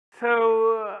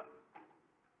So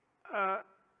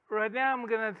right now I'm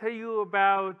going to tell you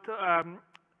about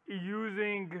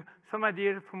using some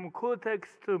ideas from Cortex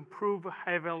to improve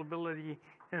high availability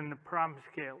in the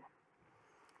Promscale.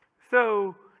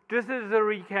 So just as a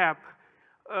recap,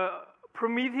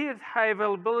 Prometheus high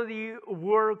availability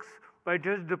works by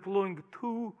just deploying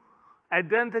two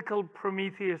identical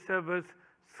Prometheus servers,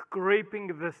 scraping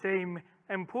the same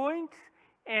endpoints,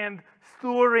 and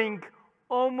storing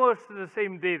almost the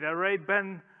same data, right?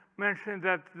 Ben mentioned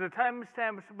that the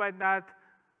timestamps might not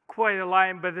quite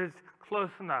align, but it's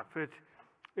close enough.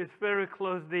 It's very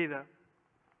close data.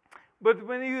 But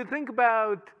when you think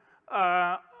about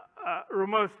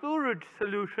remote storage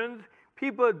solutions,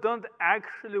 people don't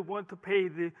actually want to pay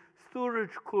the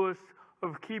storage cost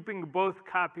of keeping both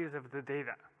copies of the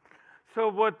data. So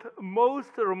what most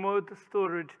remote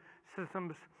storage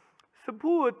systems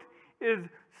support is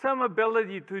some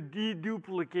ability to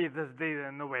deduplicate this data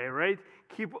in a way, right?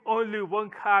 Keep only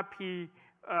one copy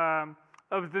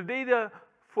of the data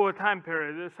for a time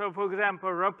period. So for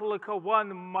example, replica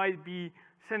 1 might be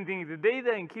sending the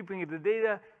data and keeping the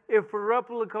data. If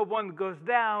replica 1 goes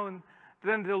down,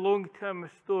 then the long-term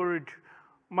storage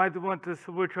might want to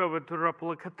switch over to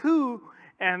replica 2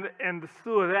 and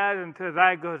store that until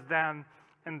that goes down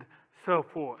and so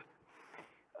forth.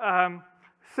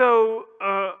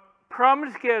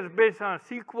 Promscale is based on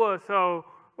SQL, so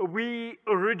we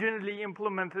originally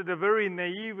implemented a very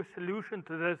naive solution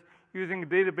to this using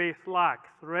database locks,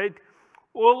 right?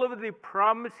 All of the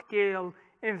Promscale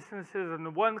instances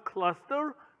in one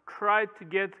cluster try to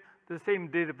get the same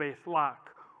database lock.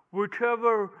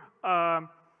 Whichever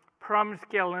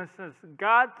Promscale instance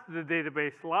got the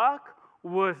database lock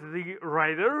was the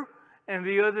writer, and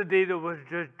the other data was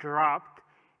just dropped.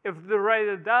 If the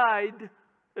writer died,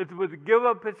 it would give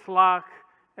up its lock,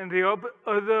 and the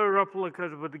other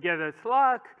replicas would get its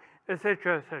lock,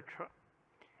 etc., etc.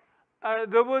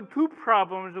 There were two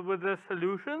problems with this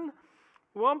solution.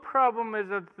 One problem is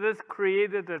that this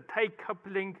created a tight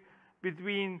coupling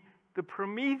between the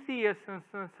Prometheus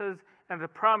instances and the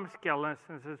Promscale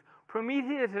instances.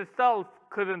 Prometheus itself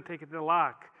couldn't take the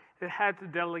lock. It had to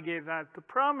delegate that to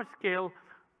Promscale,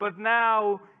 but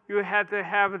now you had to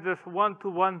have this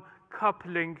one-to-one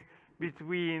coupling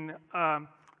between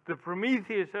the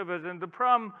Prometheus servers and the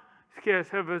Promscale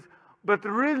servers. But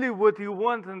really what you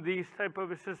want in these type of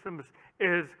systems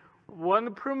is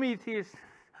one Prometheus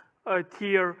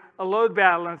tier, a load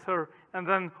balancer, and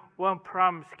then one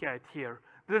Promscale tier.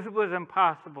 This was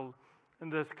impossible in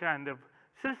this kind of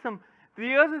system.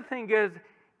 The other thing is,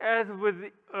 as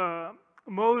with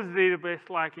most database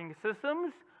locking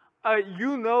systems,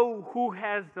 you know who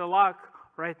has the lock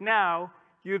right now.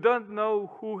 You don't know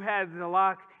who had the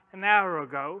lock an hour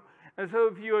ago. And so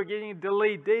if you are getting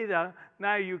delayed data,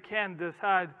 now you can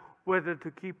decide whether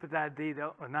to keep that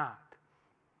data or not.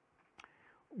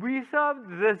 We solved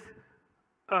this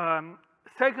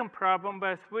second problem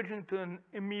by switching to an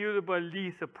immutable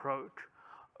lease approach,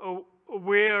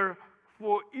 where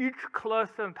for each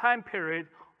cluster and time period,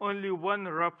 only one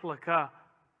replica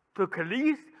took a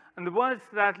lease, and once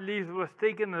that lease was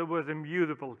taken, it was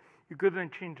immutable. You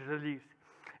couldn't change the lease.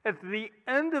 At the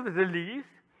end of the lease,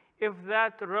 if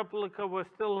that replica was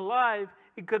still alive,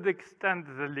 it could extend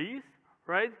the lease,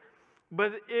 right?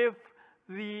 But if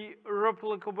the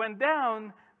replica went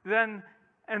down, then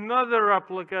another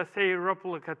replica, say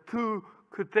replica 2,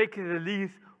 could take the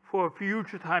lease for a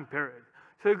future time period.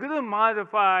 So you couldn't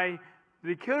modify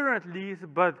the current lease,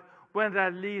 but when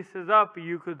that lease is up,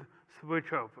 you could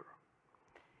switch over.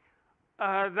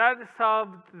 That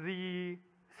solved the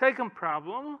second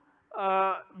problem,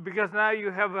 because now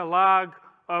you have a log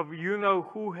of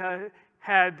who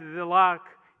had the lock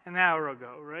an hour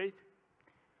ago, right?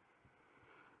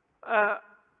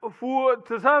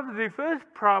 To solve the first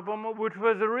problem, which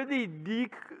was already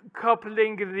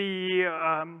decoupling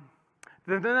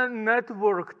the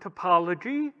network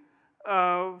topology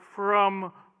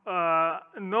from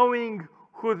knowing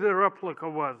who the replica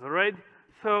was, right?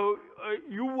 So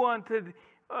you wanted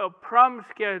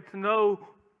Promscale to know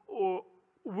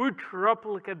which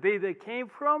replica data came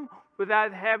from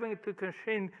without having to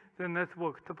constrain the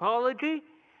network topology.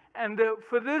 And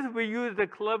for this, we used a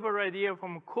clever idea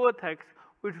from Cortex,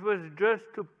 which was just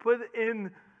to put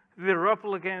in the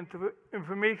replica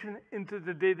information into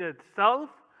the data itself.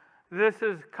 This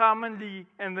is commonly,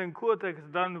 and in Cortex,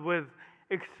 done with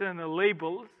external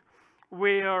labels,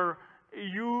 where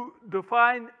you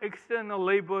define external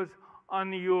labels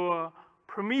on your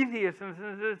Prometheus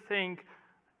instances saying,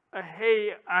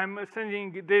 hey, I'm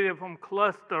sending data from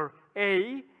cluster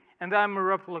A, and I'm a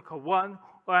replica 1,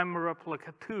 or I'm a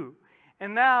replica 2.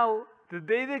 And now the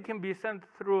data can be sent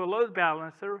through a load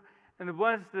balancer, and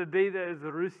once the data is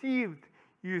received,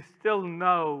 you still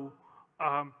know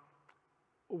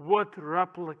what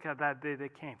replica that data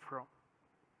came from.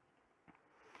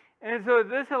 And so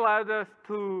this allowed us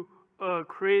to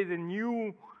create a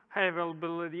new high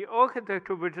availability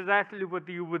architecture, which is actually what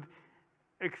you would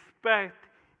expect.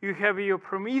 You have your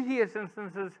Prometheus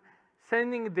instances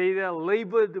sending data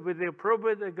labeled with the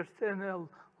appropriate external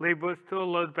labels to a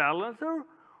load balancer,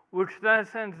 which then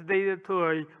sends data to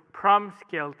a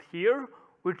Promscale tier,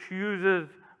 which uses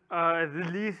a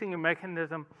releasing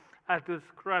mechanism as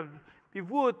described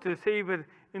before to save it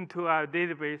into our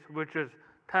database, which is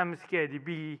Timescale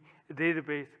DB, a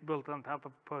database built on top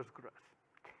of Postgres.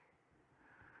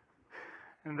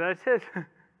 And that's it.